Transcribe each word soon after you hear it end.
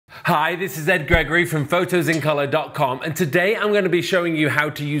Hi, this is Gregory from photosincolor.com, and today I'm going to be showing you how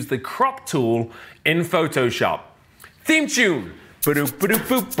to use the crop tool in Photoshop. Theme tune.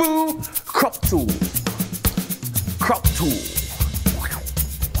 Ba-do-ba-do-boo-boo. Crop tool. Crop tool.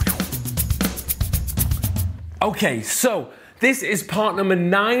 Okay, so this is part number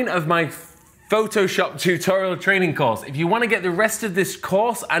 9 of my Photoshop tutorial training course. If you want to get the rest of this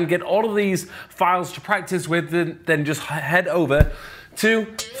course and get all of these files to practice with, then just head over to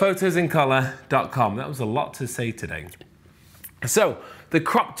photosincolor.com. That was a lot to say today. So, the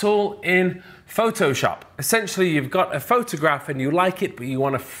crop tool in Photoshop. Essentially, you've got a photograph and you like it, but you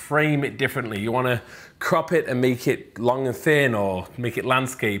want to frame it differently. You want to crop it and make it long and thin, or make it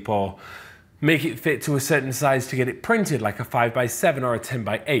landscape, or make it fit to a certain size to get it printed, like a 5x7 or a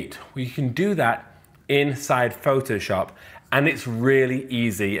 10x8. Well, you can do that inside Photoshop, and it's really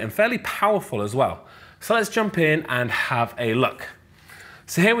easy and fairly powerful as well. So let's jump in and have a look.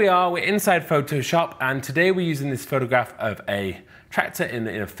 So here we are, we're inside Photoshop, and today we're using this photograph of a tractor in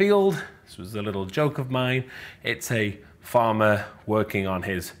a field. This was a little joke of mine. It's a farmer working on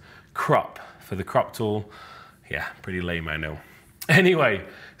his crop for the crop tool. Yeah, pretty lame, I know. Anyway,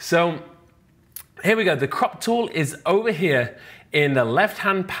 so here we go. The crop tool is over here in the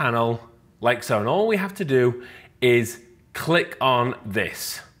left-hand panel, like so. And all we have to do is click on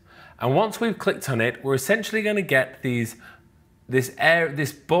this. And once we've clicked on it, we're essentially going to get this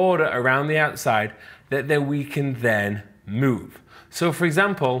border around the outside that we can then move. So for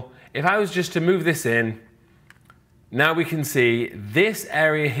example, if I was just to move this in, now we can see this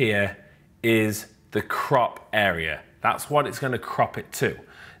area here is the crop area. That's what it's going to crop it to.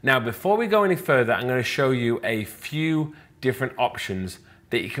 Now, before we go any further, I'm going to show you a few different options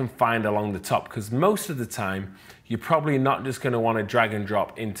that you can find along the top, because most of the time, you're probably not just going to want to drag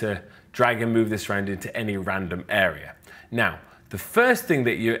and move this around into any random area. Now, the first thing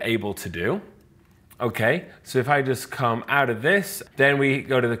that you're able to do, okay, so if I just come out of this, then we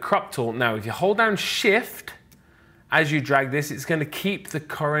go to the crop tool. Now, if you hold down Shift, as you drag this, it's going to keep the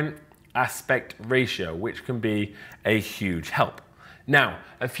current aspect ratio, which can be a huge help. Now,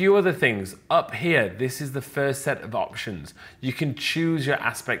 a few other things. Up here, this is the first set of options. You can choose your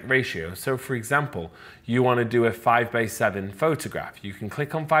aspect ratio. So for example, you want to do a 5x7 photograph. You can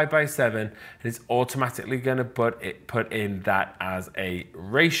click on 5x7 and it's automatically going to put in that as a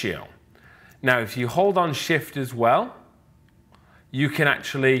ratio. Now, if you hold on Shift as well, you can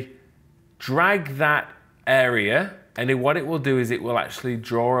actually drag that area, and what it will do is it will actually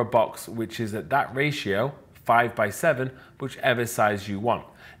draw a box which is at that ratio, 5x7, whichever size you want.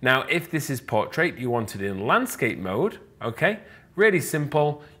 Now, if this is portrait, you want it in landscape mode, okay? Really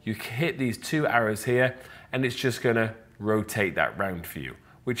simple. You hit these 2 arrows here, and it's just gonna rotate that round for you,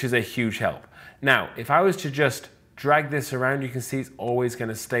 which is a huge help. Now, if I was to just drag this around, you can see it's always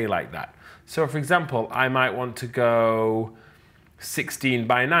gonna stay like that. So for example, I might want to go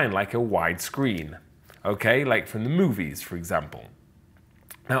 16:9, like a wide screen, okay? Like from the movies, for example.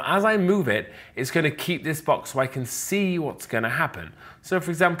 Now, as I move it, it's going to keep this box so I can see what's going to happen. So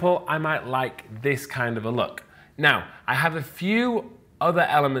for example, I might like this kind of a look. Now, I have a few other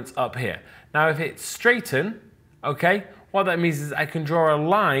elements up here. Now, if it's straighten, okay, what that means is I can draw a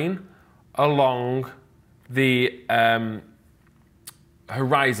line along the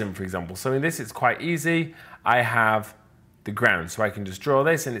horizon, for example. So in this, it's quite easy. I have the ground, so I can just draw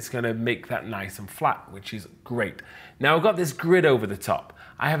this and it's going to make that nice and flat, which is great. Now I've got this grid over the top.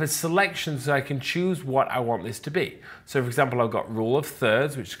 I have a selection so I can choose what I want this to be. So for example, I've got rule of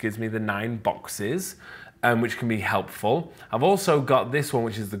thirds, which gives me the 9 boxes, which can be helpful. I've also got this one,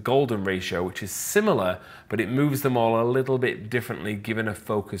 which is the golden ratio, which is similar, but it moves them all a little bit differently, given a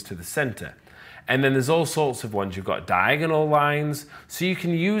focus to the center. And then there's all sorts of ones. You've got diagonal lines, so you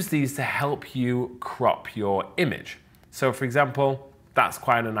can use these to help you crop your image. So for example, that's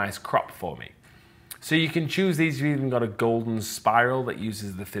quite a nice crop for me. So you can choose these. You've even got a golden spiral that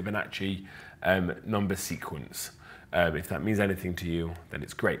uses the Fibonacci number sequence. If that means anything to you, then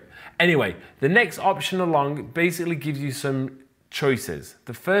it's great. Anyway, the next option along basically gives you some choices.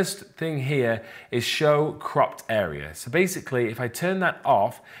 The first thing here is show cropped area. So basically, if I turn that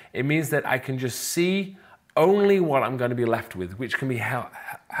off, it means that I can just see only what I'm going to be left with, which can be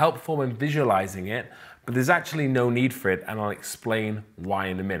helpful when visualizing it, but there's actually no need for it, and I'll explain why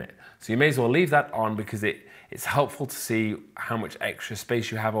in a minute. So you may as well leave that on, because it's helpful to see how much extra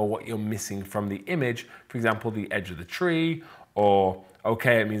space you have or what you're missing from the image. For example, the edge of the tree, or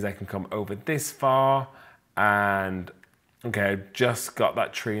okay, it means I can come over this far, and okay, I just got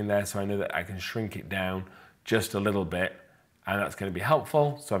that tree in there, so I know that I can shrink it down just a little bit, and that's going to be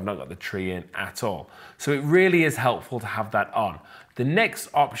helpful. So I've not got the tree in at all. So it really is helpful to have that on. The next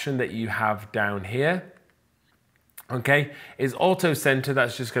option that you have down here, okay, is auto center.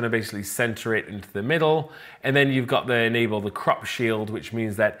 That's just going to basically center it into the middle. And then you've got the enable the crop shield, which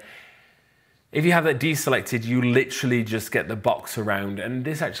means that if you have that deselected, you literally just get the box around, and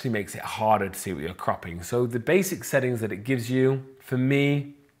this actually makes it harder to see what you're cropping. So the basic settings that it gives you, for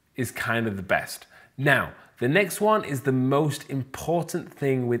me, is kind of the best. Now, the next one is the most important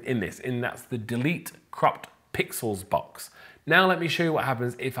thing within this, and that's the delete cropped pixels box. Now let me show you what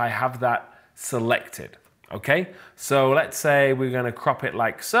happens if I have that selected, okay? So let's say we're gonna crop it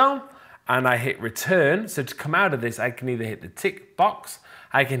like so, and I hit return. So to come out of this, I can either hit the tick box,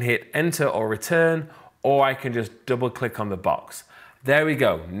 I can hit enter or return, or I can just double click on the box. There we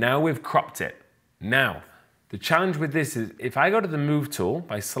go, now we've cropped it. Now, the challenge with this is if I go to the move tool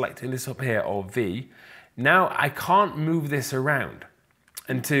by selecting this up here or V, now I can't move this around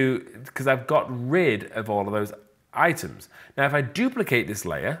because I've got rid of all of those items. Now if I duplicate this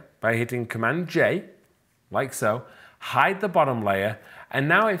layer by hitting Command J, like so, hide the bottom layer, and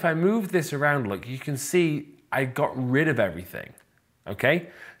now if I move this around, look, you can see I got rid of everything. Okay,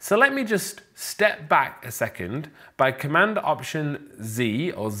 so let me just step back a second by Command Option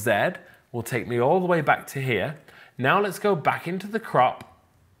Z or Z will take me all the way back to here. Now let's go back into the crop.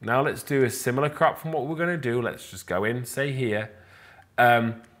 Now let's do a similar crop from what we're going to do. Let's just go in, say here.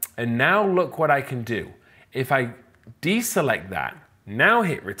 And now look what I can do. If I deselect that, now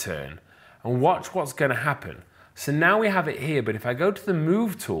hit return, and watch what's going to happen. So now we have it here, but if I go to the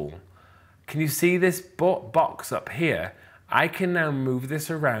move tool, can you see this box up here? I can now move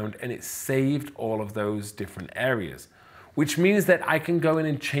this around and it's saved all of those different areas, which means that I can go in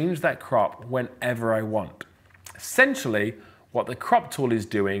and change that crop whenever I want. Essentially, what the crop tool is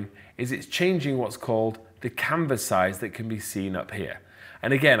doing is it's changing what's called the canvas size that can be seen up here.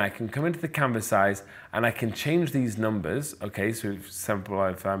 And again, I can come into the canvas size and I can change these numbers. Okay, so for example,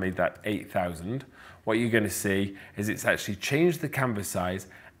 if I made that 8,000, what you're going to see is it's actually changed the canvas size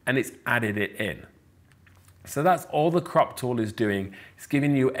and it's added it in. So that's all the crop tool is doing. It's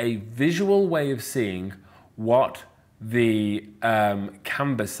giving you a visual way of seeing what the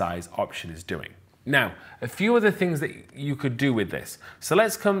canvas size option is doing. Now, a few other things that you could do with this. So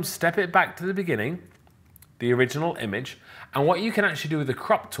let's step it back to the beginning, the original image. And what you can actually do with the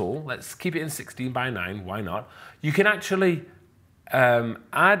crop tool, let's keep it in 16:9, why not? You can actually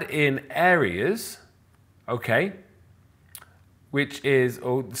add in areas, okay? Which is,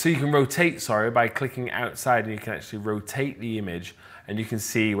 so you can rotate, by clicking outside, and you can actually rotate the image and you can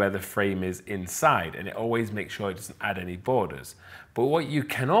see where the frame is inside, and it always makes sure it doesn't add any borders. But what you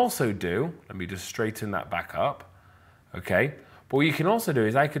can also do, let me just straighten that back up, okay? But what you can also do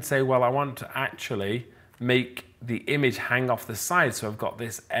is I could say, well, I want to actually make the image hang off the side, so I've got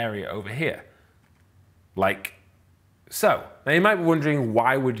this area over here, like so. Now you might be wondering,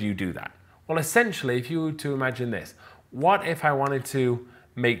 why would you do that? Well, essentially, if you were to imagine this, what if I wanted to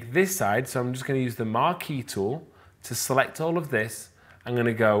make this side, so I'm just going to use the marquee tool to select all of this. I'm going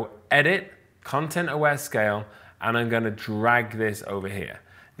to go Edit, Content Aware Scale, and I'm going to drag this over here.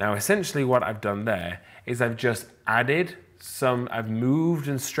 Now, essentially what I've done there is I've just added I've moved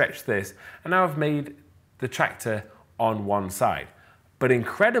and stretched this, and now I've made the tractor on one side. But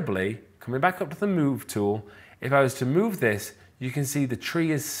incredibly, coming back up to the Move tool, if I was to move this, you can see the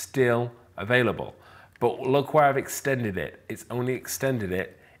tree is still available. But look where I've extended it. It's only extended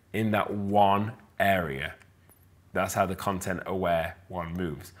it in that one area. That's how the content aware one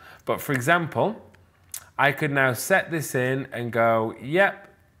moves. But for example, I could now set this in and go, yep,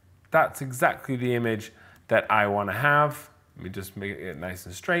 that's exactly the image that I want to have. Let me just make it nice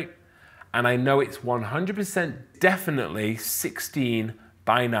and straight. And I know it's 100% definitely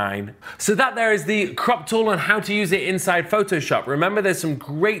 16:9. So that there is the crop tool and how to use it inside Photoshop. Remember, there's some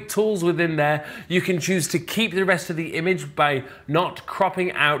great tools within there. You can choose to keep the rest of the image by not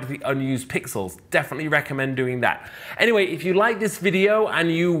cropping out the unused pixels. Definitely recommend doing that. Anyway, if you like this video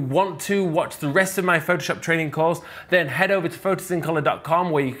and you want to watch the rest of my Photoshop training course, then head over to photosincolor.com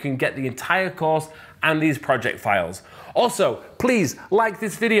where you can get the entire course and these project files. Also, please like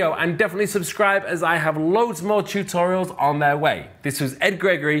this video and definitely subscribe, as I have loads more tutorials on their way. This was Ed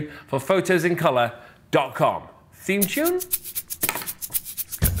Gregory for photosincolor.com. Theme tune?